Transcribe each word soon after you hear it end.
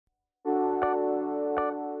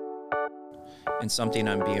And something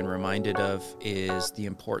I'm being reminded of is the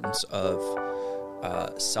importance of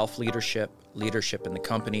self-leadership, leadership in the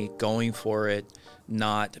company, going for it,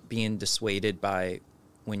 not being dissuaded by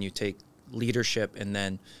when you take leadership and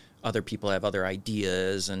then other people have other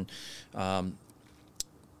ideas, and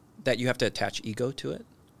that you have to attach ego to it.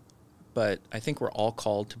 But I think we're all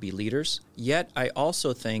called to be leaders. Yet I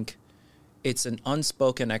also think it's an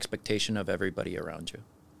unspoken expectation of everybody around you.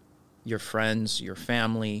 Your friends, your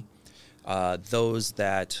family, those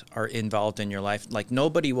that are involved in your life. Like,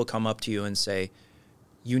 nobody will come up to you and say,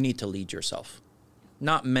 you need to lead yourself.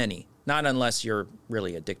 Not many. Not unless you're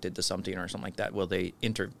really addicted to something or something like that, will they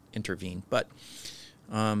intervene. But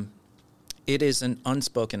it is an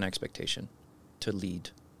unspoken expectation to lead.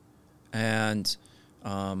 And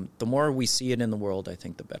the more we see it in the world, I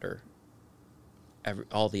think the better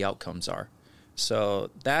all the outcomes are.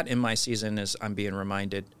 So that in my season is I'm being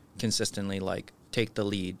reminded consistently, like, take the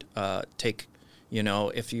lead.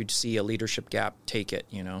 If you see a leadership gap, take it,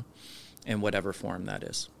 in whatever form that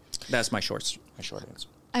is. That's my short answer.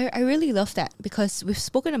 I really love that, because we've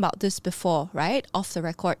spoken about this before, right? Off the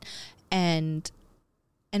record. And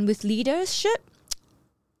with leadership,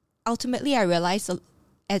 ultimately I realized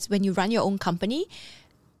as when you run your own company,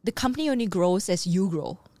 the company only grows as you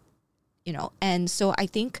grow, And so I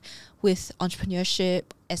think with entrepreneurship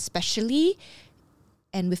especially,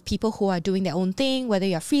 and with people who are doing their own thing, whether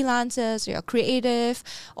you're freelancers or you're creative,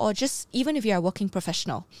 or just even if you're a working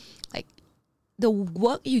professional, like, the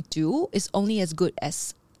work you do is only as good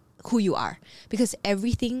as who you are, because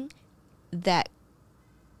everything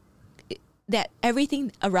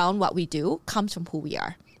everything around what we do comes from who we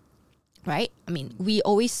are, right? I mean, we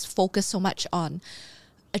always focus so much on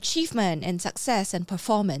achievement and success and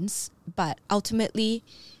performance, but ultimately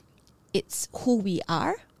it's who we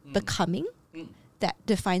are becoming that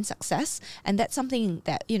defines success. And that's something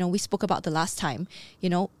that, we spoke about the last time,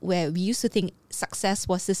 where we used to think success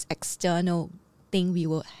was this external thing we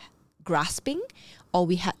were grasping, or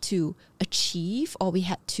we had to achieve, or we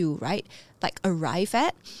had to, right, like, arrive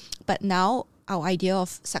at. But now our idea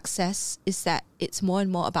of success is that it's more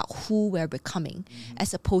and more about who we're becoming,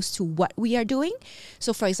 as opposed to what we are doing.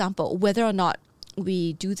 So, for example, whether or not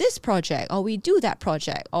we do this project, or we do that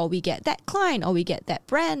project, or we get that client, or we get that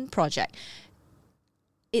brand project,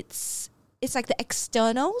 it's like the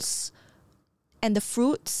externals and the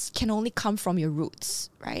fruits can only come from your roots,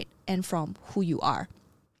 right? And from who you are.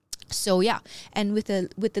 So yeah, and with the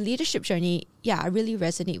leadership journey, I really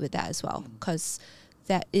resonate with that as well, because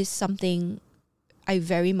that is something I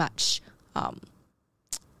very much, I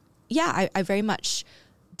very much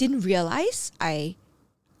didn't realize I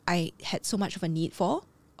had so much of a need for,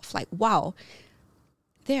 of like, wow,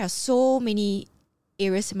 there are so many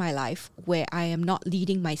areas in my life where I am not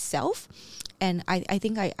leading myself. And I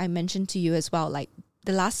think I mentioned to you as well, like,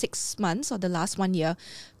 the last 6 months or the last 1 year,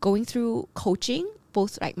 going through coaching,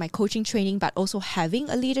 both like my coaching training, but also having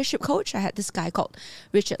a leadership coach. I had this guy called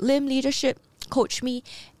Richard Lim Leadership coach me,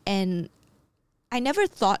 and I never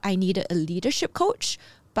thought I needed a leadership coach,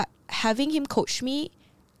 but having him coach me,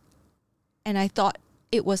 and I thought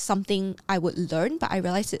it was something I would learn, but I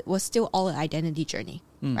realized it was still all an identity journey,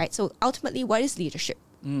 right? So ultimately, what is leadership?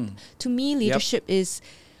 To me, leadership is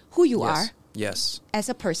who you are as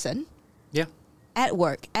a person, at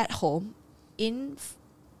work, at home, in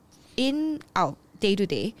our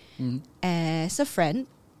day-to-day, as a friend,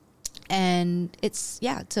 and it's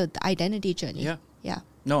so the identity journey.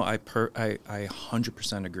 No, I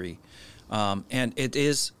 100% agree, and it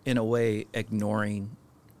is in a way ignoring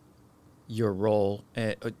your role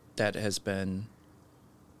that has been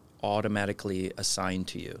automatically assigned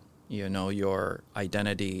to you. Your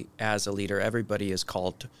identity as a leader. Everybody is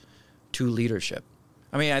called to leadership.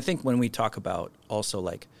 I mean, I think when we talk about also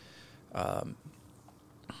like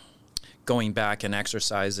going back and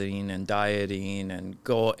exercising and dieting and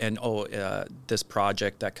this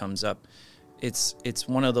project that comes up, it's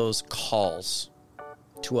one of those calls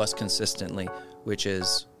to us consistently, which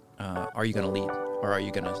is, are you going to lead, or are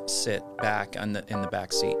you going to sit back in the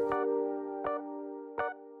back seat?